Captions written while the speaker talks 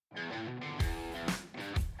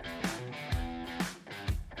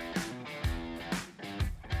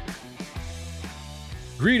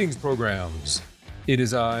Greetings, programs. It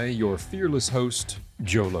is I, your fearless host,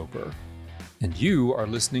 Joe Loper, and you are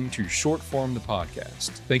listening to Short Form the Podcast.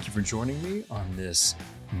 Thank you for joining me on this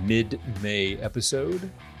mid-May episode.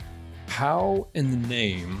 How in the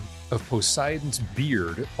name of Poseidon's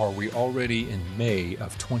beard are we already in May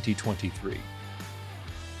of 2023?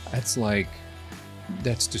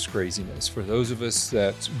 That's just craziness. For those of us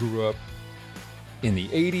that grew up in the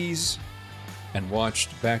 80s and watched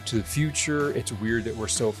Back to the Future, it's weird that we're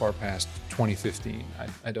so far past 2015.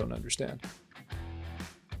 I don't understand.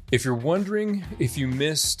 If you're wondering if you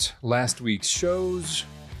missed last week's shows,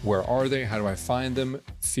 where are they? How do I find them?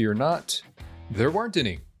 Fear not, there weren't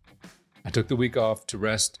any. I took the week off to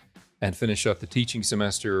rest and finish up the teaching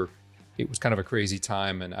semester. It was kind of a crazy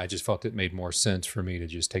time, and I just felt it made more sense for me to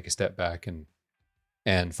just take a step back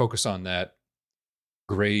and focus on that.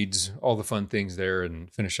 Grades, all the fun things there,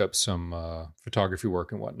 and finish up some photography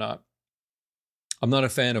work and whatnot. I'm not a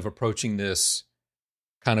fan of approaching this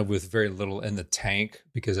kind of with very little in the tank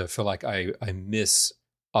because I feel like I miss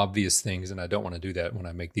obvious things, and I don't want to do that when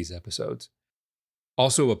I make these episodes.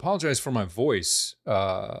 Also, apologize for my voice.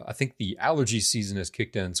 I think the allergy season has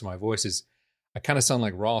kicked in, so my voice is, I kind of sound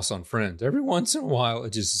like Ross on Friends. Every once in a while,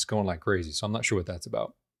 it just is going like crazy, so I'm not sure what that's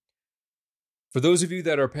about. For those of you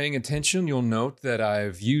that are paying attention, you'll note that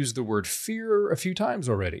I've used the word fear a few times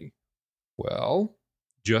already. Well,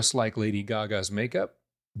 just like Lady Gaga's makeup,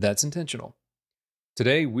 that's intentional.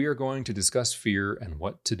 Today, we are going to discuss fear and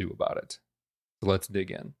what to do about it. So let's dig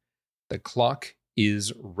in. The clock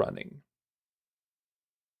is running.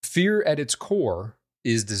 Fear at its core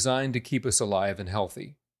is designed to keep us alive and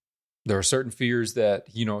healthy. There are certain fears that,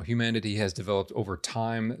 humanity has developed over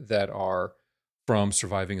time that are from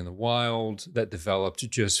surviving in the wild, that developed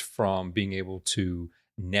just from being able to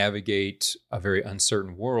navigate a very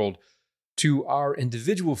uncertain world, to our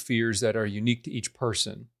individual fears that are unique to each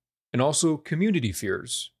person, and also community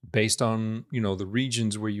fears based on, the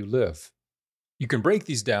regions where you live. You can break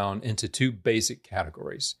these down into two basic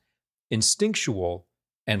categories: instinctual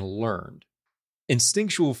and learned.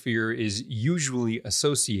 Instinctual fear is usually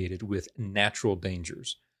associated with natural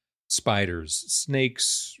dangers. Spiders,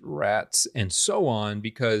 snakes, rats, and so on,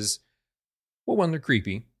 because, well, one, they're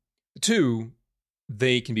creepy. Two,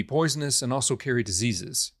 they can be poisonous and also carry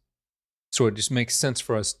diseases. So it just makes sense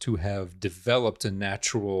for us to have developed a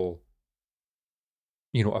natural,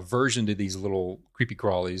 aversion to these little creepy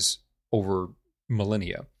crawlies over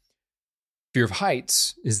millennia. Fear of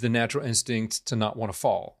heights is the natural instinct to not want to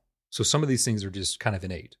fall. So some of these things are just kind of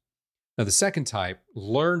innate. Now, the second type,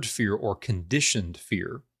 learned fear or conditioned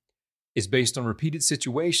fear, is based on repeated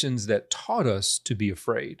situations that taught us to be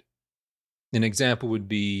afraid. An example would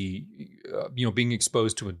be, being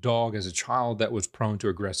exposed to a dog as a child that was prone to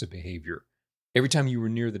aggressive behavior. Every time you were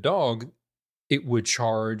near the dog, it would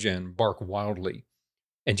charge and bark wildly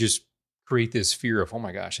and just create this fear of, oh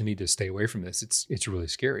my gosh, I need to stay away from this. It's really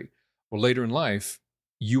scary. Well, later in life,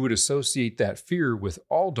 you would associate that fear with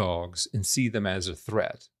all dogs and see them as a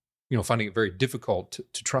threat, finding it very difficult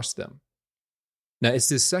to trust them. Now, it's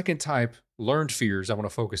this second type, learned fears, I want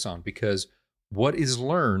to focus on, because what is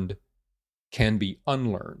learned can be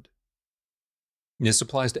unlearned. And this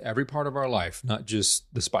applies to every part of our life, not just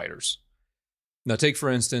the spiders. Now, take, for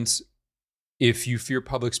instance, if you fear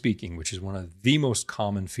public speaking, which is one of the most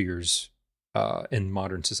common fears in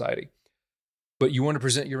modern society, but you want to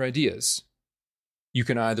present your ideas, you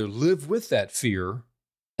can either live with that fear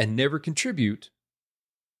and never contribute,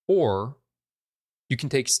 or you can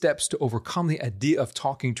take steps to overcome the idea of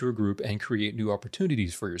talking to a group and create new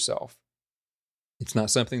opportunities for yourself. It's not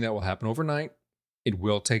something that will happen overnight. It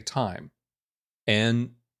will take time.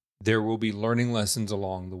 And there will be learning lessons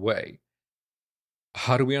along the way.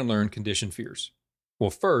 How do we unlearn conditioned fears? Well,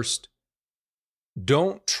 first,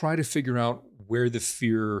 don't try to figure out where the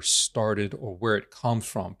fear started or where it comes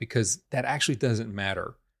from, because that actually doesn't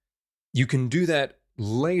matter. You can do that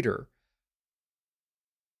later,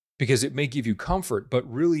 because it may give you comfort, but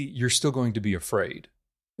really you're still going to be afraid.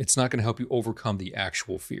 It's not going to help you overcome the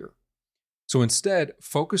actual fear. So instead,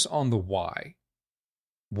 focus on the why.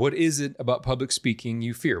 What is it about public speaking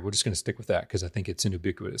you fear? We're just going to stick with that because I think it's an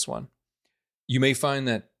ubiquitous one. You may find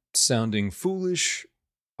that sounding foolish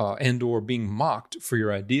and or being mocked for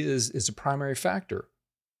your ideas is a primary factor.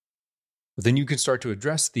 But then you can start to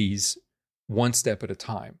address these one step at a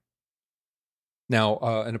time. Now,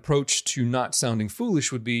 an approach to not sounding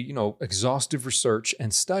foolish would be, exhaustive research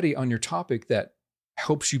and study on your topic that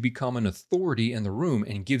helps you become an authority in the room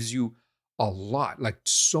and gives you a lot, like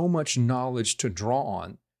so much knowledge to draw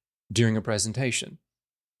on during a presentation.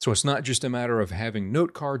 So it's not just a matter of having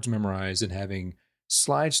note cards memorized and having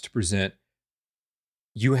slides to present.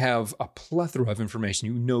 You have a plethora of information.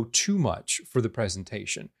 You know too much for the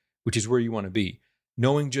presentation, which is where you want to be.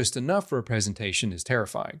 Knowing just enough for a presentation is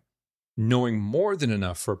terrifying. Knowing more than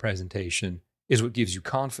enough for a presentation is what gives you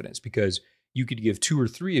confidence, because you could give 2 or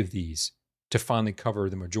 3 of these to finally cover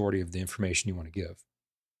the majority of the information you want to give.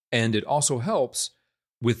 And it also helps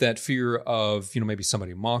with that fear of, maybe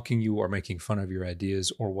somebody mocking you or making fun of your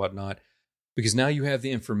ideas or whatnot, because now you have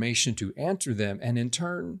the information to answer them and in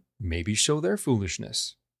turn, maybe show their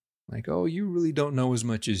foolishness. Like, oh, you really don't know as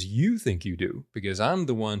much as you think you do, because I'm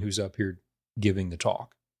the one who's up here giving the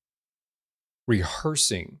talk.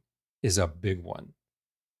 Rehearsing is a big one.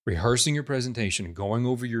 Rehearsing your presentation, going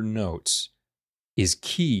over your notes is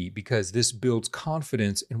key, because this builds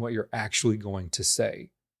confidence in what you're actually going to say.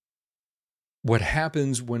 What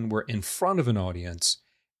happens when we're in front of an audience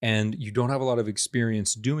and you don't have a lot of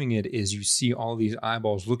experience doing it is you see all these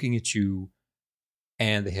eyeballs looking at you,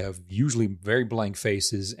 and they have usually very blank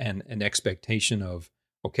faces and an expectation of,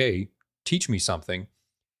 okay, teach me something.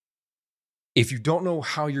 If you don't know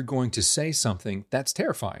how you're going to say something, that's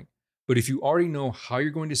terrifying. But if you already know how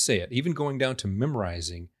you're going to say it, even going down to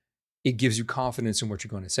memorizing, it gives you confidence in what you're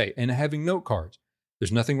going to say. And having note cards.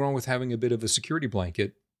 There's nothing wrong with having a bit of a security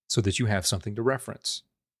blanket so that you have something to reference.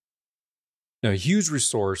 Now, a huge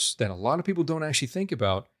resource that a lot of people don't actually think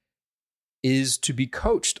about is to be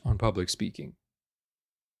coached on public speaking.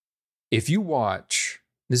 If you watch,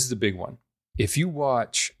 this is a big one, if you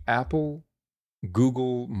watch Apple,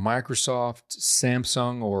 Google, Microsoft,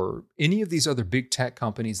 Samsung, or any of these other big tech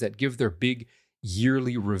companies that give their big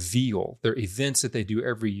yearly reveal, their events that they do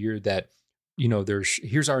every year that,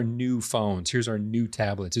 here's our new phones, here's our new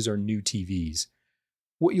tablets, here's our new TVs.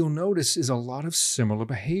 What you'll notice is a lot of similar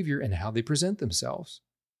behavior in how they present themselves.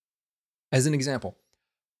 As an example,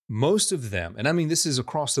 most of them, and I mean this is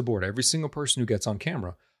across the board, every single person who gets on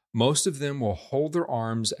camera, most of them will hold their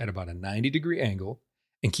arms at about a 90-degree angle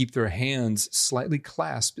and keep their hands slightly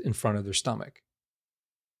clasped in front of their stomach,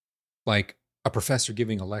 like a professor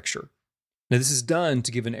giving a lecture. Now, this is done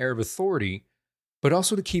to give an air of authority, but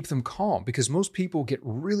also to keep them calm, because most people get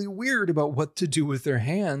really weird about what to do with their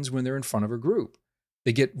hands when they're in front of a group.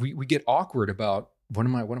 We get awkward about, what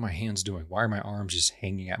are my hands doing? Why are my arms just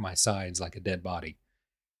hanging at my sides like a dead body?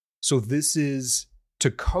 So this is to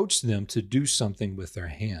coach them to do something with their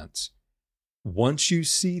hands. Once you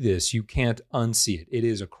see this, you can't unsee it. It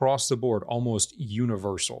is across the board, almost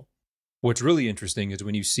universal. What's really interesting is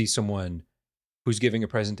when you see someone who's giving a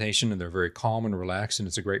presentation and they're very calm and relaxed and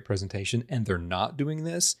it's a great presentation and they're not doing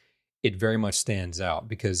this, it very much stands out,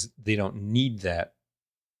 because they don't need that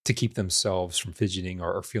to keep themselves from fidgeting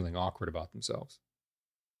or feeling awkward about themselves.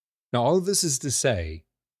 Now, all of this is to say,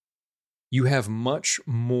 you have much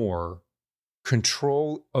more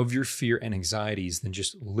control of your fear and anxieties than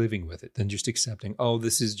just living with it, than just accepting, oh,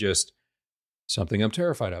 this is just something I'm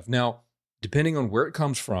terrified of. Now, depending on where it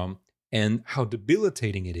comes from and how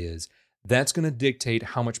debilitating it is, that's going to dictate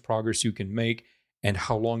how much progress you can make and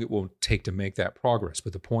how long it will take to make that progress.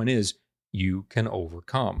 But the point is, you can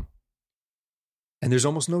overcome. And there's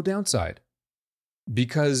almost no downside,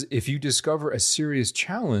 because if you discover a serious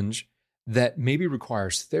challenge that maybe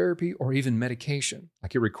requires therapy or even medication,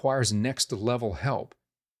 like it requires next level help,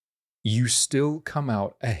 you still come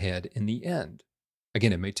out ahead in the end.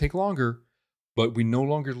 Again, it may take longer, but we no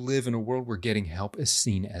longer live in a world where getting help is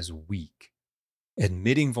seen as weak.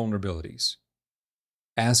 Admitting vulnerabilities,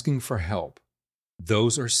 asking for help,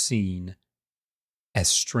 those are seen as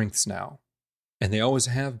strengths now. And they always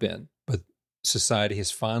have been, but society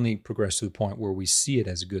has finally progressed to the point where we see it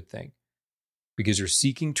as a good thing, because you're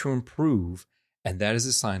seeking to improve, and that is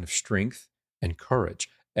a sign of strength and courage,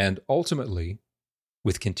 and ultimately,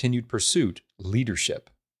 with continued pursuit, leadership.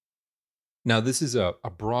 Now, this is a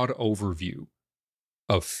broad overview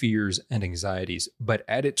of fears and anxieties, but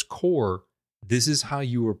at its core, this is how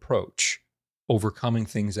you approach overcoming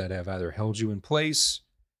things that have either held you in place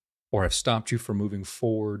or have stopped you from moving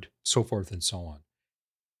forward, so forth and so on.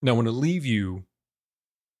 Now, I want to leave you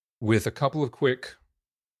with a couple of quick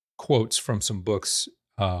quotes from some books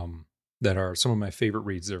that are some of my favorite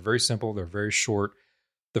reads. They're very simple. They're very short.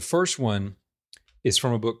 The first one is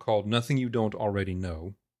from a book called Nothing You Don't Already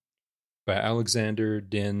Know by Alexander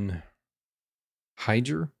Den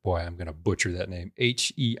Heijer. Boy, I'm going to butcher that name.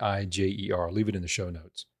 Heijer. I'll leave it in the show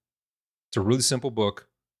notes. It's a really simple book.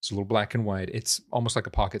 It's a little black and white. It's almost like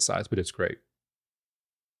a pocket size, but it's great.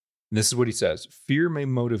 And this is what he says. Fear may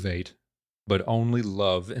motivate, but only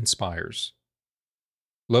love inspires.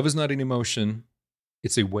 Love is not an emotion.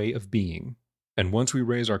 It's a way of being. And once we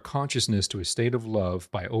raise our consciousness to a state of love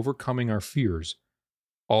by overcoming our fears,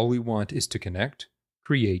 all we want is to connect,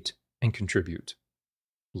 create, and contribute.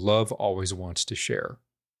 Love always wants to share.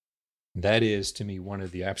 That is, to me, one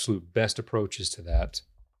of the absolute best approaches to that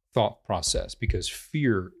thought process, because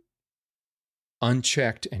fear,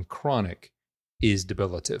 unchecked and chronic, is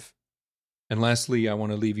debilitative. And lastly, I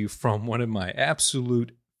want to leave you from one of my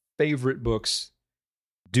absolute favorite books,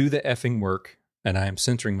 Do the Effing Work. And I am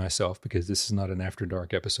centering myself because this is not an After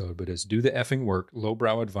Dark episode, but it's Do the Effing Work,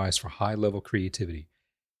 Lowbrow Advice for High-Level Creativity.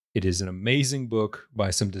 It is an amazing book by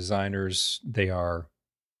some designers.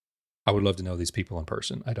 I would love to know these people in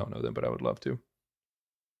person. I don't know them, but I would love to.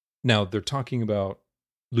 Now, they're talking about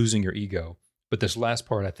losing your ego, but this last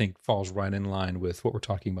part I think falls right in line with what we're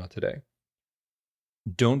talking about today.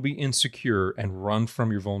 Don't be insecure and run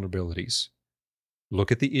from your vulnerabilities.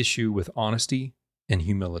 Look at the issue with honesty and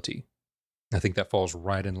humility. I think that falls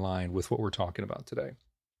right in line with what we're talking about today.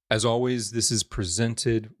 As always, this is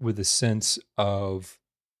presented with a sense of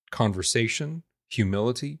conversation,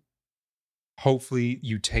 humility. Hopefully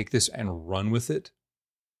you take this and run with it.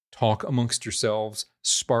 Talk amongst yourselves,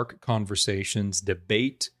 spark conversations,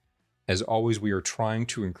 debate. As always, we are trying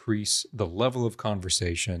to increase the level of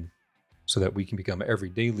conversation so that we can become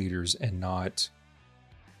everyday leaders and not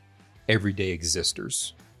everyday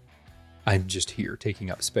existers. I'm just here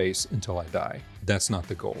taking up space until I die. That's not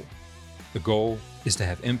the goal. The goal is to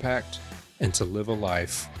have impact and to live a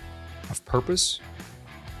life of purpose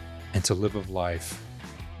and to live a life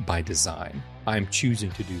by design. I'm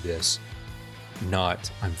choosing to do this,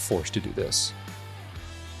 not I'm forced to do this.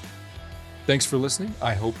 Thanks for listening.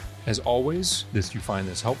 I hope, as always, that you find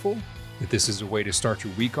this helpful, that this is a way to start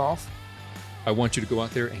your week off. I want you to go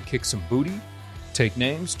out there and kick some booty, take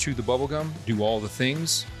names, chew the bubblegum, do all the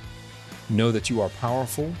things. Know that you are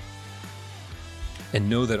powerful, and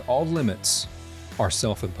know that all limits are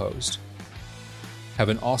self-imposed. Have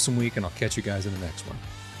an awesome week, and I'll catch you guys in the next one.